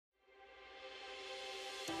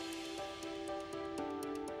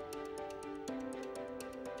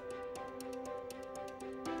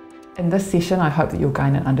In this session, I hope that you'll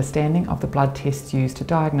gain an understanding of the blood tests used to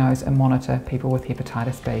diagnose and monitor people with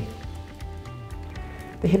hepatitis B.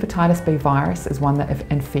 The hepatitis B virus is one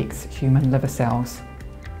that infects human liver cells.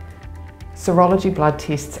 Serology blood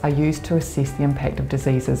tests are used to assess the impact of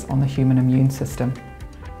diseases on the human immune system.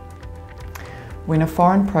 When a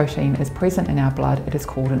foreign protein is present in our blood, it is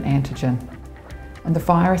called an antigen. And the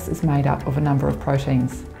virus is made up of a number of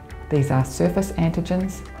proteins. These are surface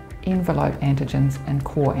antigens, envelope antigens and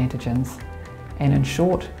core antigens. And in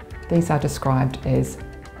short, these are described as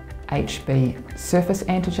HB surface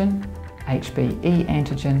antigen, HBe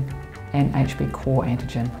antigen and HB core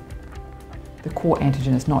antigen. The core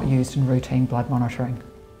antigen is not used in routine blood monitoring.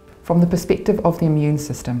 From the perspective of the immune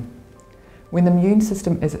system, when the immune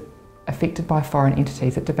system is affected by foreign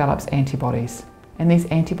entities, it develops antibodies, and these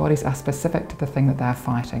antibodies are specific to the thing that they are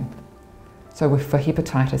fighting. So for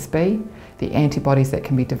hepatitis B, the antibodies that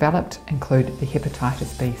can be developed include the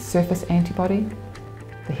hepatitis B surface antibody,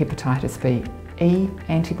 the hepatitis B E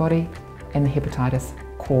antibody, and the hepatitis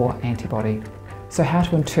core antibody. So how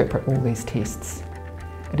to interpret all these tests?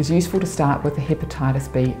 It is useful to start with the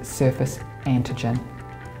hepatitis B surface antigen.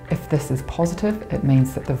 If this is positive, it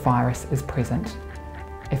means that the virus is present.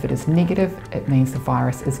 If it is negative, it means the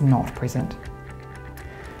virus is not present.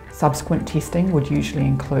 Subsequent testing would usually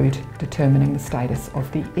include determining the status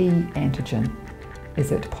of the E antigen.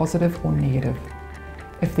 Is it positive or negative?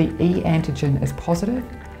 If the E antigen is positive,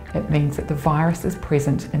 it means that the virus is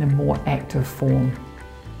present in a more active form.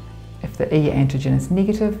 If the E antigen is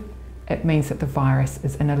negative, it means that the virus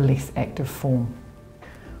is in a less active form.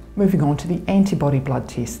 Moving on to the antibody blood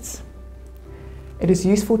tests. It is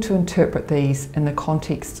useful to interpret these in the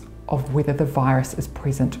context of whether the virus is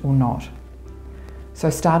present or not. So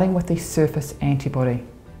starting with the surface antibody.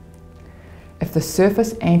 If the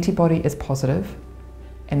surface antibody is positive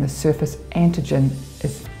and the surface antigen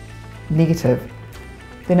is negative,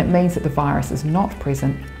 then it means that the virus is not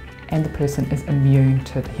present and the person is immune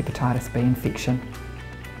to the hepatitis B infection.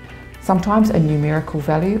 Sometimes a numerical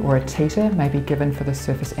value or a titer may be given for the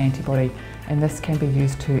surface antibody, and this can be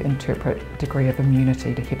used to interpret degree of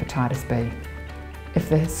immunity to hepatitis B. If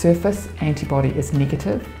the surface antibody is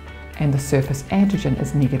negative and the surface antigen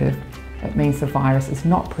is negative, it means the virus is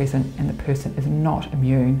not present and the person is not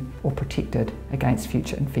immune or protected against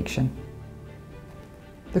future infection.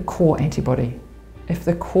 The core antibody. If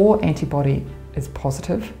the core antibody is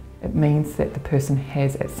positive, it means that the person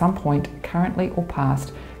has at some point, currently or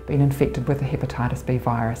past, been infected with the hepatitis B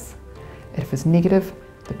virus. If it's negative,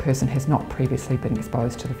 the person has not previously been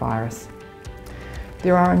exposed to the virus.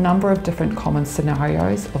 There are a number of different common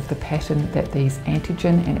scenarios of the pattern that these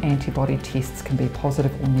antigen and antibody tests can be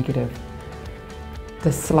positive or negative.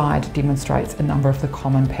 This slide demonstrates a number of the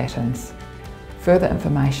common patterns. Further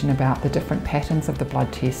information about the different patterns of the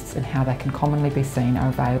blood tests and how they can commonly be seen are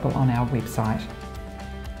available on our website.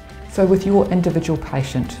 So with your individual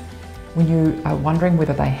patient, when you are wondering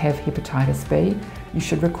whether they have hepatitis B, you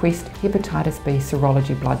should request hepatitis B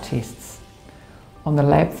serology blood tests. On the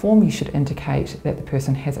lab form, you should indicate that the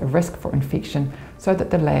person has a risk for infection so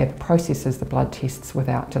that the lab processes the blood tests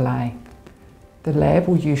without delay. The lab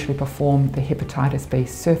will usually perform the hepatitis B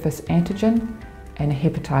surface antigen and a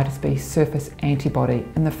hepatitis B surface antibody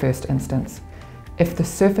in the first instance. If the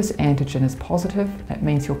surface antigen is positive, it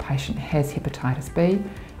means your patient has hepatitis B,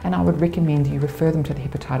 and I would recommend you refer them to the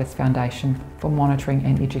Hepatitis Foundation for monitoring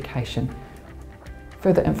and education.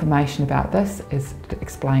 Further information about this is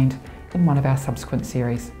explained in one of our subsequent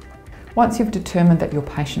series. Once you've determined that your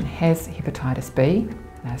patient has hepatitis B,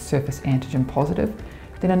 surface antigen positive,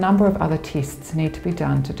 then a number of other tests need to be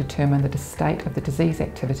done to determine the state of the disease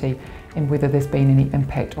activity and whether there's been any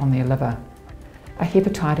impact on their liver. A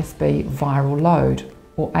hepatitis B viral load,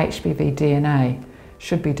 or HBV DNA,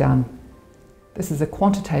 should be done. This is a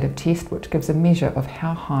quantitative test which gives a measure of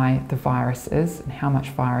how high the virus is and how much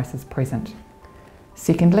virus is present.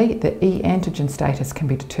 Secondly, the E antigen status can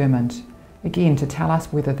be determined, again to tell us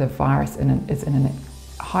whether the virus is in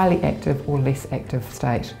a highly active or less active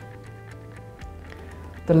state.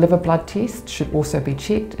 The liver blood test should also be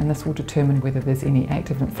checked, and this will determine whether there's any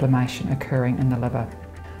active inflammation occurring in the liver.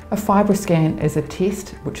 A fibroscan is a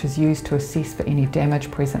test which is used to assess for any damage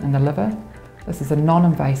present in the liver. This is a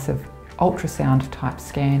non-invasive ultrasound type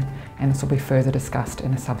scan, and this will be further discussed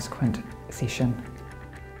in a subsequent session.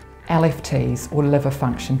 LFTs, or liver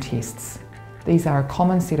function tests. These are a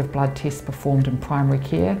common set of blood tests performed in primary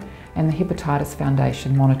care, and the Hepatitis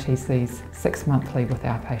Foundation monitors these 6 monthly with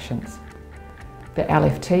our patients. The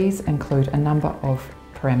LFTs include a number of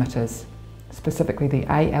parameters, specifically the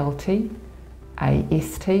ALT,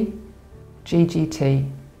 AST, GGT,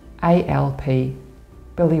 ALP,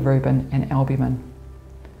 bilirubin and albumin.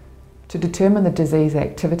 To determine the disease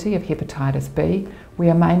activity of hepatitis B, we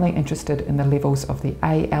are mainly interested in the levels of the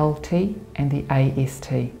ALT and the AST.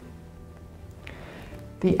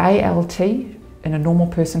 The ALT in a normal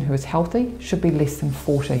person who is healthy should be less than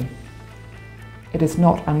 40. It is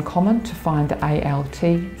not uncommon to find the ALT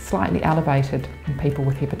slightly elevated in people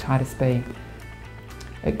with hepatitis B.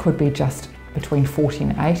 It could be just between 40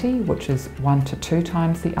 and 80, which is 1 to 2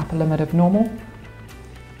 times the upper limit of normal.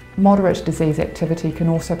 Moderate disease activity can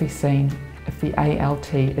also be seen if the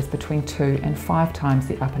ALT is between 2 and 5 times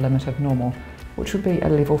the upper limit of normal, which would be a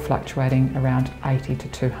level fluctuating around 80 to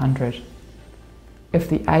 200. If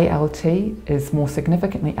the ALT is more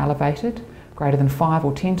significantly elevated, greater than 5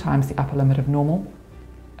 or 10 times the upper limit of normal,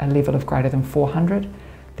 a level of greater than 400,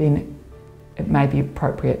 then it may be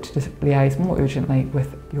appropriate to liaise more urgently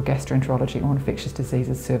with your gastroenterology or infectious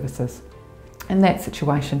diseases services. In that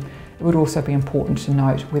situation, it would also be important to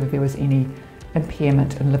note whether there was any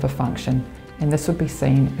impairment in liver function, and this would be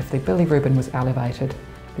seen if the bilirubin was elevated,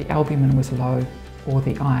 the albumin was low, or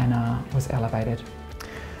the INR was elevated.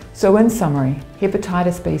 So in summary,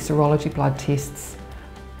 hepatitis B serology blood tests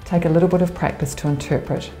take a little bit of practice to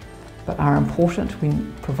interpret, but are important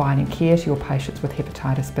when providing care to your patients with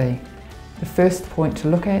hepatitis B. The first point to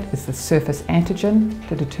look at is the surface antigen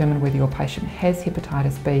to determine whether your patient has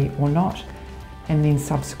hepatitis B or not, and then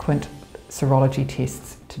subsequent serology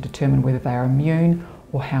tests to determine whether they are immune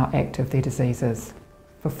or how active their disease is.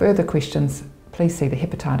 For further questions, please see the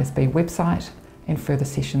Hepatitis B website and further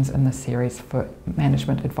sessions in this series for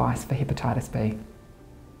management advice for hepatitis B.